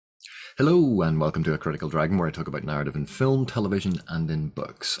Hello and welcome to A Critical Dragon, where I talk about narrative in film, television and in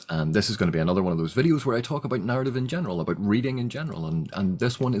books. And this is going to be another one of those videos where I talk about narrative in general, about reading in general. And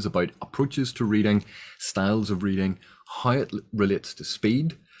this one is about approaches to reading, styles of reading, how it relates to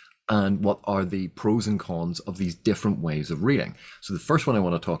speed, and what are the pros and cons of these different ways of reading. So the first one I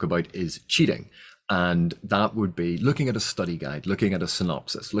want to talk about is cheating. And that would be looking at a study guide, looking at a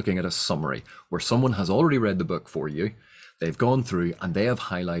synopsis, looking at a summary, where someone has already read the book for you. They've gone through and they have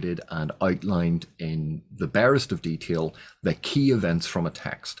highlighted and outlined in the barest of detail the key events from a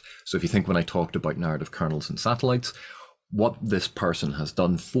text. So if you think when I talked about narrative kernels and satellites, what this person has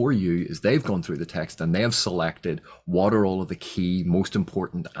done for you is they've gone through the text and they have selected what are all of the key, most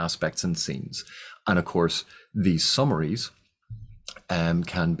important aspects and scenes. And of course, these summaries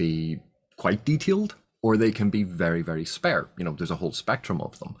can be quite detailed, or they can be very, very spare. You know, there's a whole spectrum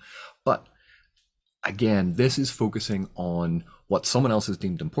of them. But again, this is focusing on what someone else has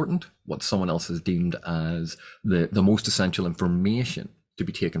deemed important, what someone else has deemed as the most essential information to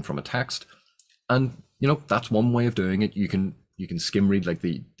be taken from a text. And, you know, that's one way of doing it. You can skim read like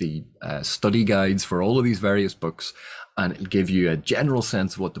the study guides for all of these various books, and it'll give you a general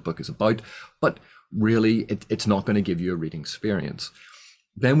sense of what the book is about. But really, it's not going to give you a reading experience.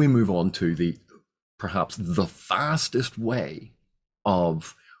 Then we move on to perhaps the fastest way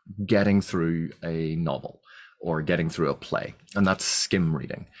of getting through a novel or getting through a play, and that's skim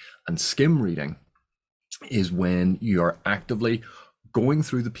reading. And skim reading is when you are actively going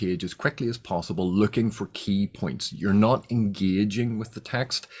through the page as quickly as possible, looking for key points. You're not engaging with the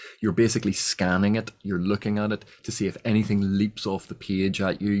text. You're basically scanning it. You're looking at it to see if anything leaps off the page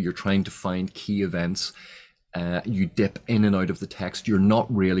at you. You're trying to find key events. You dip in and out of the text. You're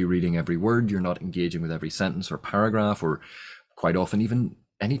not really reading every word. You're not engaging with every sentence or paragraph, or quite often even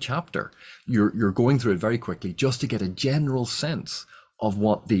any chapter. You're going through it very quickly just to get a general sense of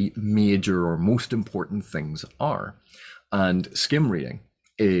what the major or most important things are. And skim reading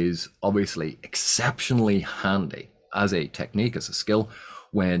is obviously exceptionally handy as a technique, as a skill,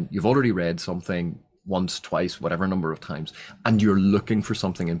 when you've already read something once, twice, whatever number of times, and you're looking for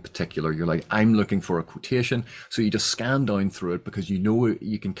something in particular. You're like, I'm looking for a quotation. So you just scan down through it because you know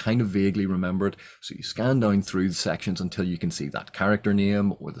you can kind of vaguely remember it. So you scan down through the sections until you can see that character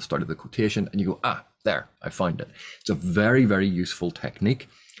name or the start of the quotation, and you go, ah, there, I found it. It's a very, very useful technique,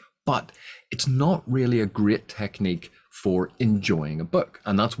 but it's not really a great technique for enjoying a book.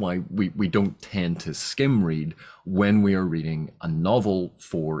 And that's why we don't tend to skim read when we are reading a novel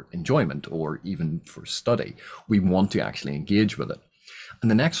for enjoyment or even for study. We want to actually engage with it.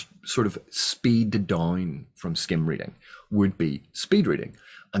 And the next sort of speed down from skim reading would be speed reading.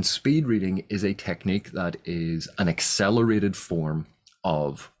 And speed reading is a technique that is an accelerated form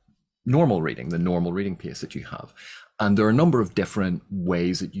of normal reading, the normal reading pace that you have. And there are a number of different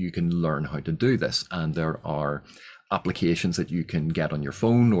ways that you can learn how to do this. And there are applications that you can get on your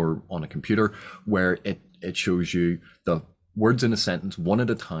phone or on a computer where it shows you the words in a sentence one at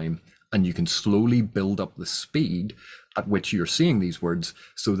a time, and you can slowly build up the speed at which you're seeing these words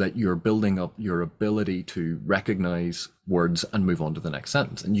so that you're building up your ability to recognize words and move on to the next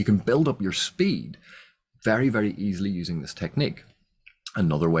sentence. And you can build up your speed very, very easily using this technique.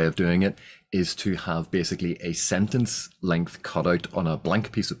 Another way of doing it is to have basically a sentence length cut out on a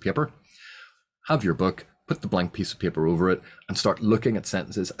blank piece of paper. Have your book, put the blank piece of paper over it, and start looking at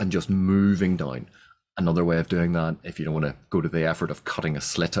sentences and just moving down. Another way of doing that, if you don't want to go to the effort of cutting a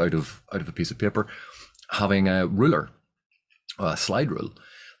slit out of a piece of paper, having a ruler, a slide rule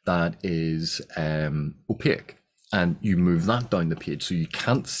that is opaque, and you move that down the page so you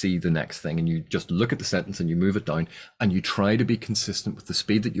can't see the next thing, and you just look at the sentence and you move it down, and you try to be consistent with the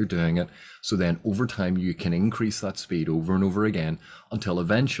speed that you're doing it. So then over time you can increase that speed over and over again until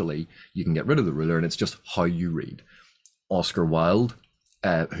eventually you can get rid of the ruler and it's just how you read. Oscar Wilde,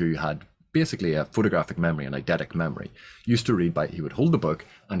 who had basically a photographic memory, an eidetic memory, used to read by, he would hold the book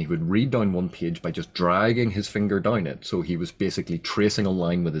and he would read down one page by just dragging his finger down it. So he was basically tracing a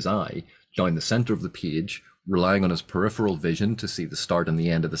line with his eye down the center of the page, relying on his peripheral vision to see the start and the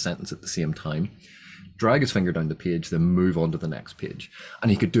end of the sentence at the same time, drag his finger down the page, then move on to the next page.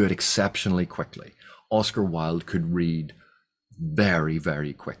 And he could do it exceptionally quickly. Oscar Wilde could read very,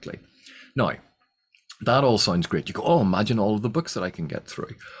 very quickly. Now, that all sounds great. You go, oh, imagine all of the books that I can get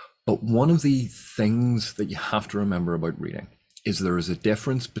through. But one of the things that you have to remember about reading is there is a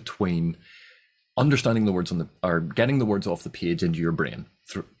difference between understanding the words or getting the words off the page into your brain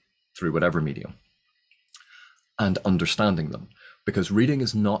through whatever medium, and understanding them. Because reading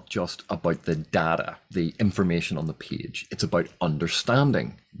is not just about the data, the information on the page. It's about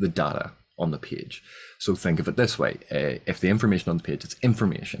understanding the data on the page. So think of it this way. If the information on the page is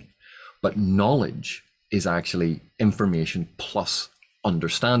information, But knowledge is actually information plus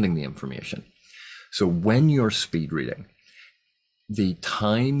understanding the information. So when you're speed reading, the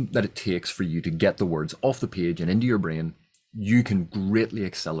time that it takes for you to get the words off the page and into your brain, you can greatly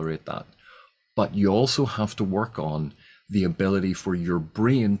accelerate that. But you also have to work on the ability for your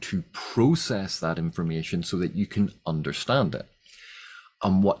brain to process that information so that you can understand it.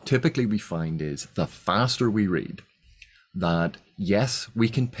 And what typically we find is the faster we read, that yes, we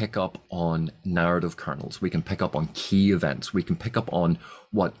can pick up on narrative kernels, we can pick up on key events, we can pick up on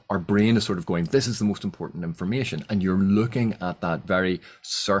what our brain is sort of going, this is the most important information. And you're looking at that very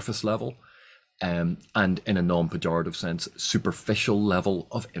surface level, and in a non-pejorative sense, superficial level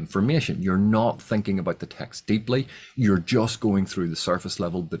of information. You're not thinking about the text deeply. You're just going through the surface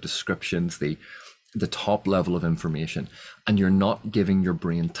level, the descriptions, the top level of information, and you're not giving your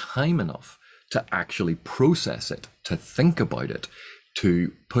brain time enough to actually process it, to think about it,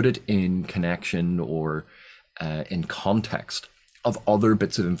 to put it in connection or in context of other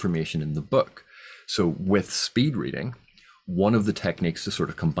bits of information in the book. So with speed reading, one of the techniques to sort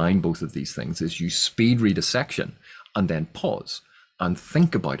of combine both of these things is you speed read a section and then pause and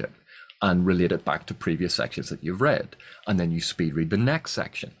think about it and relate it back to previous sections that you've read. And then you speed read the next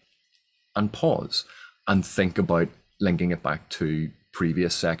section and pause and think about linking it back to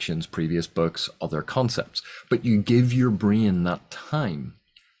previous sections, previous books, other concepts. But you give your brain that time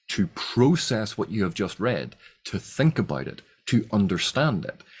to process what you have just read, to think about it, to understand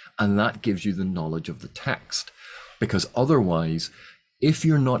it. And that gives you the knowledge of the text. Because otherwise, if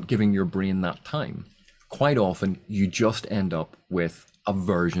you're not giving your brain that time, quite often you just end up with a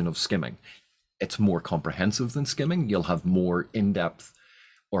version of skimming. It's more comprehensive than skimming. You'll have more in-depth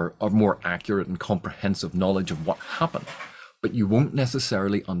or more accurate and comprehensive knowledge of what happened, but you won't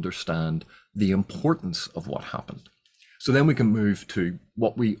necessarily understand the importance of what happened. So then we can move to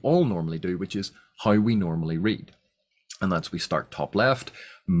what we all normally do, which is how we normally read. And that's we start top left,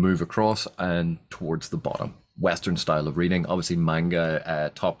 move across and towards the bottom. Western style of reading, obviously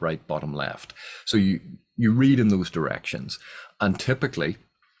manga, top right, bottom left. So you read in those directions. And typically,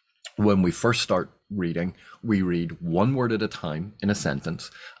 when we first start reading, we read one word at a time in a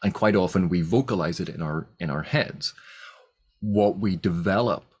sentence, and quite often we vocalize it in our heads. What we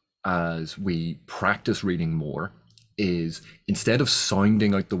develop as we practice reading more is, instead of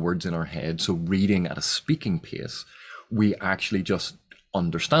sounding out the words in our head, so reading at a speaking pace, we actually just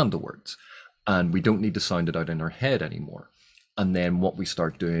understand the words. And we don't need to sound it out in our head anymore. And then what we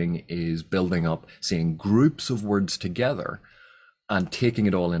start doing is building up, saying groups of words together and taking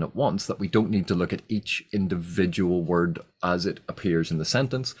it all in at once, that we don't need to look at each individual word as it appears in the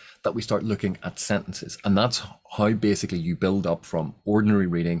sentence, that we start looking at sentences. And that's how basically you build up from ordinary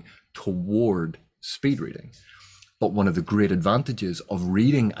reading toward speed reading. But one of the great advantages of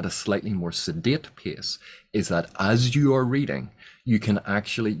reading at a slightly more sedate pace is that as you are reading, you can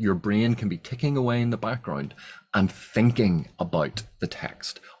actually, your brain can be ticking away in the background and thinking about the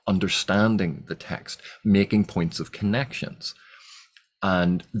text, understanding the text, making points of connections.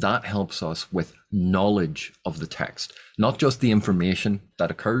 And that helps us with knowledge of the text, not just the information that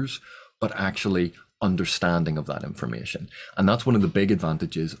occurs, but actually understanding of that information. And that's one of the big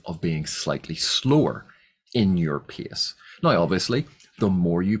advantages of being slightly slower in your pace. Now, obviously, the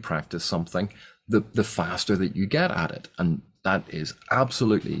more you practice something, the faster that you get at it. And that is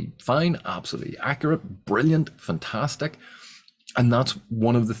absolutely fine, absolutely accurate, brilliant, fantastic. And that's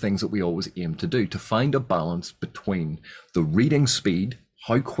one of the things that we always aim to do, to find a balance between the reading speed,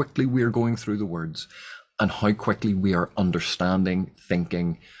 how quickly we are going through the words, and how quickly we are understanding,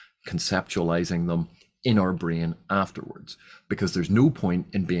 thinking, conceptualizing them in our brain afterwards. Because there's no point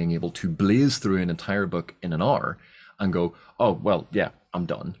in being able to blaze through an entire book in an hour and go, oh, well, yeah, I'm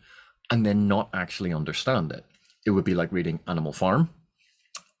done, and then not actually understand it. It would be like reading Animal Farm,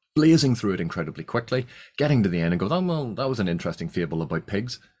 blazing through it incredibly quickly, getting to the end and go, oh, well, that was an interesting fable about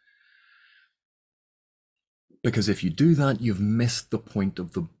pigs. Because if you do that, you've missed the point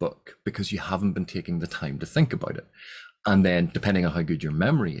of the book, because you haven't been taking the time to think about it. And then, depending on how good your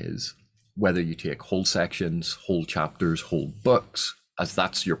memory is, whether you take whole sections, whole chapters, whole books, as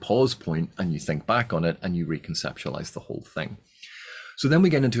that's your pause point, and you think back on it and you reconceptualize the whole thing. So then we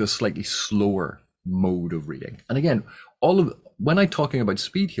get into a slightly slower mode of reading. And again, when I'm talking about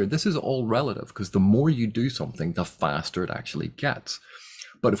speed here, this is all relative, because the more you do something, the faster it actually gets.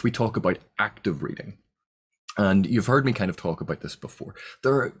 But if we talk about active reading, and you've heard me kind of talk about this before,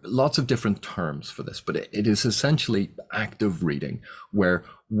 there are lots of different terms for this, but it is essentially active reading, where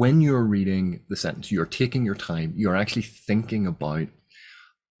when you're reading the sentence, you're taking your time, you're actually thinking about,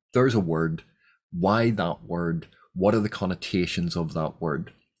 there's a word, why that word, what are the connotations of that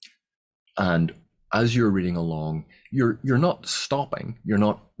word? And as you're reading along, you're not stopping, you're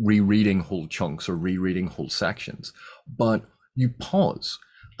not rereading whole chunks or rereading whole sections, but you pause.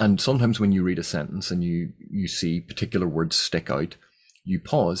 And sometimes when you read a sentence and you see particular words stick out, you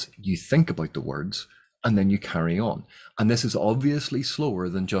pause, you think about the words, and then you carry on. And this is obviously slower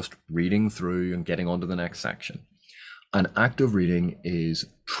than just reading through and getting on to the next section. And active reading is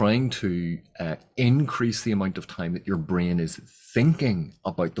trying to increase the amount of time that your brain is thinking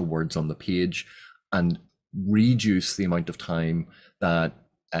about the words on the page and reduce the amount of time that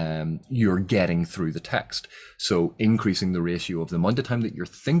you're getting through the text. So increasing the ratio of the amount of time that you're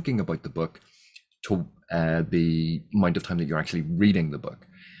thinking about the book to the amount of time that you're actually reading the book.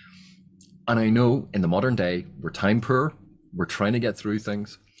 And I know in the modern day, we're time poor, we're trying to get through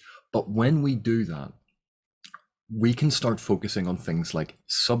things. But when we do that, we can start focusing on things like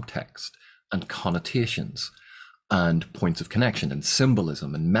subtext and connotations and points of connection and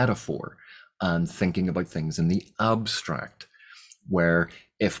symbolism and metaphor and thinking about things in the abstract, where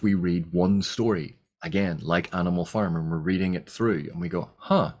if we read one story, again, like Animal Farm, and we're reading it through and we go,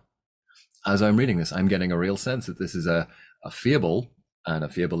 as I'm reading this, I'm getting a real sense that this is a fable, and a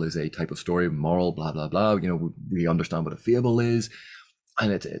fable is a type of story, moral, blah, blah, blah. We understand what a fable is,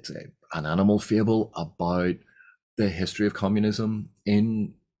 and it's an animal fable about the history of communism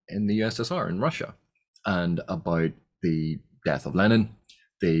in the USSR, in Russia, and about the death of Lenin,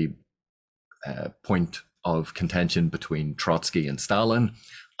 the point of contention between Trotsky and Stalin,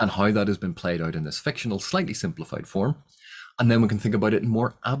 and how that has been played out in this fictional, slightly simplified form. And then we can think about it in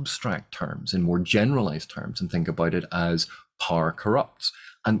more abstract terms, in more generalized terms, and think about it as power corrupts.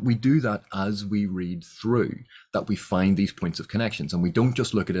 And we do that as we read through, that we find these points of connections. And we don't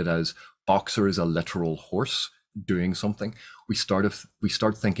just look at it as Boxer is a literal horse doing something. We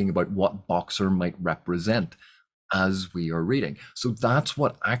start thinking about what Boxer might represent as we are reading. So that's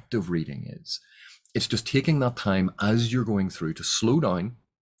what active reading is. It's just taking that time as you're going through to slow down,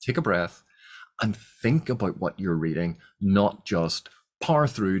 take a breath, and think about what you're reading, not just power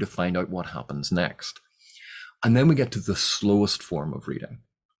through to find out what happens next. And then we get to the slowest form of reading.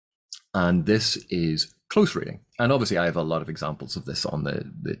 And this is close reading. And obviously I have a lot of examples of this on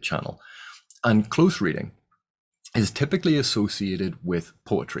the channel. And close reading is typically associated with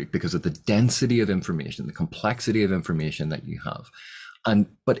poetry because of the density of information, the complexity of information that you have.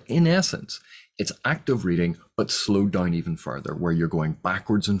 But in essence, it's active reading, but slowed down even further, where you're going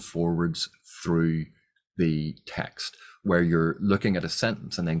backwards and forwards through the text, where you're looking at a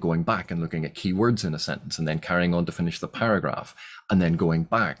sentence and then going back and looking at keywords in a sentence and then carrying on to finish the paragraph, and then going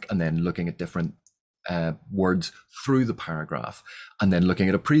back and then looking at different words through the paragraph, and then looking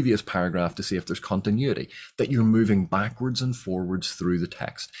at a previous paragraph to see if there's continuity, that you're moving backwards and forwards through the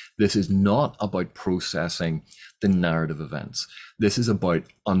text. This is not about processing the narrative events. This is about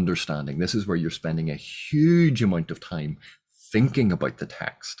understanding. This is where you're spending a huge amount of time thinking about the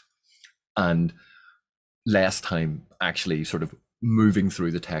text and less time actually sort of moving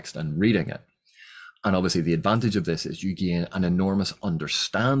through the text and reading it. And obviously the advantage of this is you gain an enormous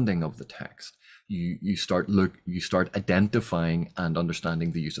understanding of the text. You start identifying and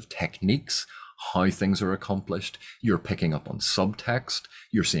understanding the use of techniques, how things are accomplished. You're picking up on subtext.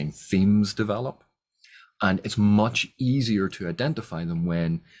 You're seeing themes develop. And it's much easier to identify them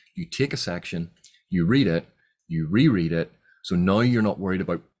when you take a section, you read it, you reread it. So now you're not worried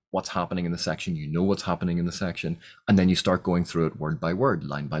about what's happening in the section. You know what's happening in the section. And then you start going through it word by word,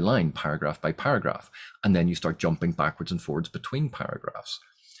 line by line, paragraph by paragraph. And then you start jumping backwards and forwards between paragraphs.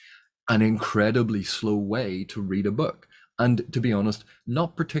 An incredibly slow way to read a book. And to be honest,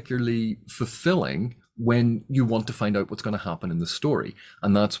 not particularly fulfilling when you want to find out what's going to happen in the story.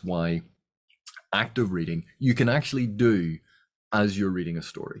 And that's why active reading you can actually do as you're reading a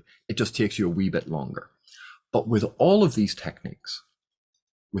story. It just takes you a wee bit longer. But with all of these techniques,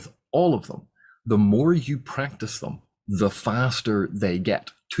 with all of them, the more you practice them, the faster they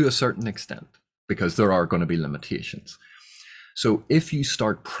get to a certain extent, because there are going to be limitations. So if you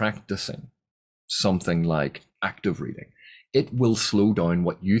start practicing something like active reading, it will slow down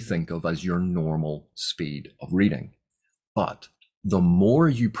what you think of as your normal speed of reading. But the more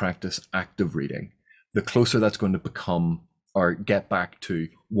you practice active reading, the closer that's going to become or get back to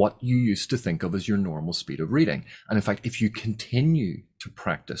what you used to think of as your normal speed of reading. And in fact, if you continue to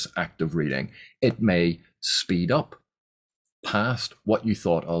practice active reading, it may speed up past what you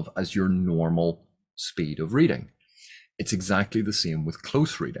thought of as your normal speed of reading. It's exactly the same with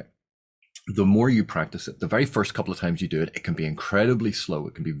close reading. The more you practice it, the very first couple of times you do it, it can be incredibly slow.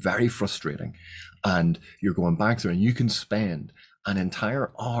 It can be very frustrating. And you're going back through and you can spend an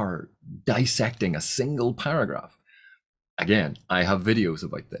entire hour dissecting a single paragraph. Again, I have videos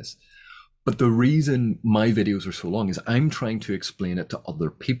about this. But the reason my videos are so long is I'm trying to explain it to other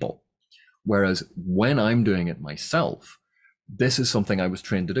people. Whereas when I'm doing it myself, this is something I was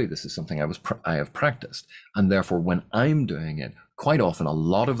trained to do. This is something I have practiced. And therefore, when I'm doing it, quite often a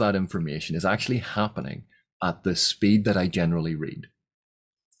lot of that information is actually happening at the speed that I generally read.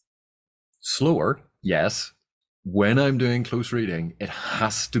 Slower, yes. When I'm doing close reading, it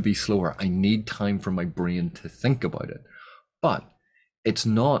has to be slower. I need time for my brain to think about it. But it's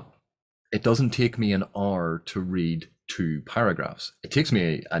not, it doesn't take me an hour to read 2 paragraphs. It takes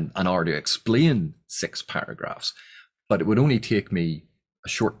me an hour to explain 6 paragraphs, but it would only take me a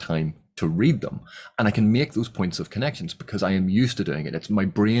short time to read them. And I can make those points of connections because I am used to doing it. It's my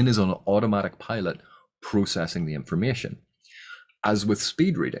brain is on an automatic pilot processing the information. As with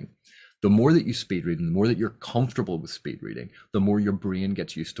speed reading, the more that you speed read and the more that you're comfortable with speed reading, the more your brain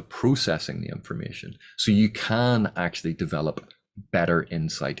gets used to processing the information. So you can actually develop better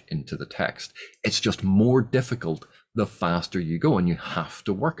insight into the text. It's just more difficult the faster you go, and you have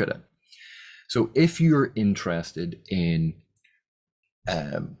to work at it. So if you're interested in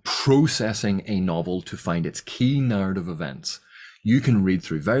processing a novel to find its key narrative events, you can read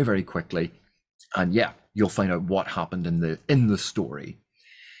through very, very quickly, and yeah, you'll find out what happened in the story.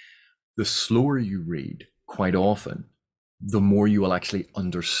 The slower you read, quite often, the more you will actually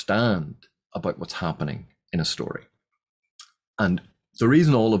understand about what's happening in a story. And the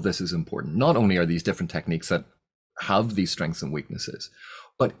reason all of this is important, not only are these different techniques that have these strengths and weaknesses,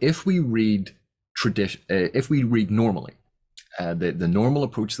 but if we read normally, the normal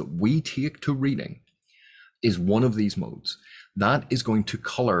approach that we take to reading is one of these modes. That is going to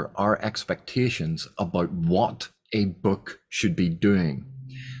color our expectations about what a book should be doing.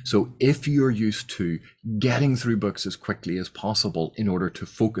 So if you're used to getting through books as quickly as possible in order to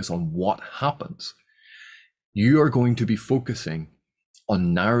focus on what happens, you are going to be focusing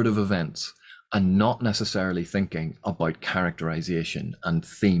on narrative events and not necessarily thinking about characterization and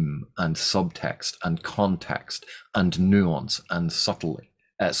theme and subtext and context and nuance and subtlety.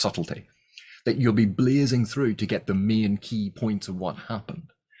 That you'll be blazing through to get the main key points of what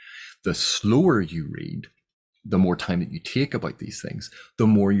happened. The slower you read, the more time that you take about these things, the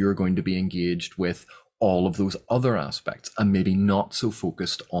more you're going to be engaged with all of those other aspects and maybe not so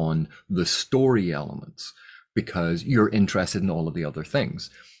focused on the story elements because you're interested in all of the other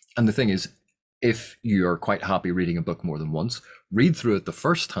things. And the thing is, if you're quite happy reading a book more than once, read through it the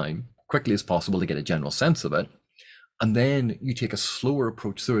first time quickly as possible to get a general sense of it. And then you take a slower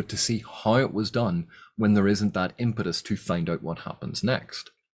approach through it to see how it was done when there isn't that impetus to find out what happens next.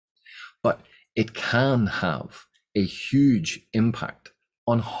 But it can have a huge impact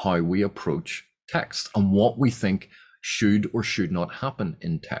on how we approach text and what we think should or should not happen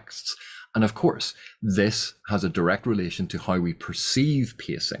in texts. And of course, this has a direct relation to how we perceive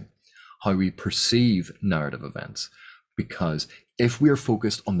pacing, how we perceive narrative events. Because if we're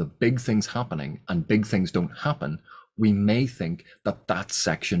focused on the big things happening and big things don't happen, we may think that that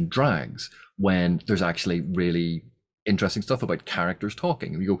section drags when there's actually really interesting stuff about characters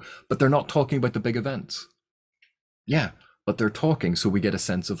talking. And we go, but they're not talking about the big events. Yeah, but they're talking, so we get a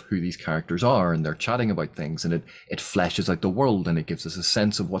sense of who these characters are, and they're chatting about things, and it fleshes out the world, and it gives us a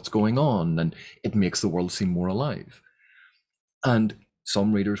sense of what's going on, and it makes the world seem more alive. And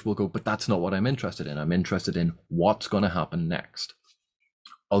some readers will go, but that's not what I'm interested in. I'm interested in what's going to happen next.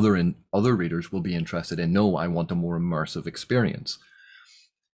 Other readers will be interested in, no, I want a more immersive experience.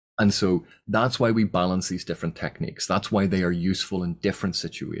 And so that's why we balance these different techniques. That's why they are useful in different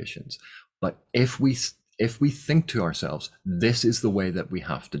situations. But if we think to ourselves, this is the way that we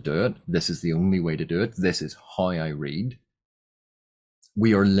have to do it, this is the only way to do it, this is how I read,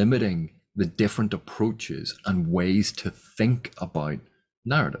 we are limiting the different approaches and ways to think about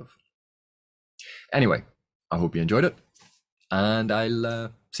narrative. Anyway, I hope you enjoyed it, and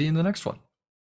I'll see you in the next one.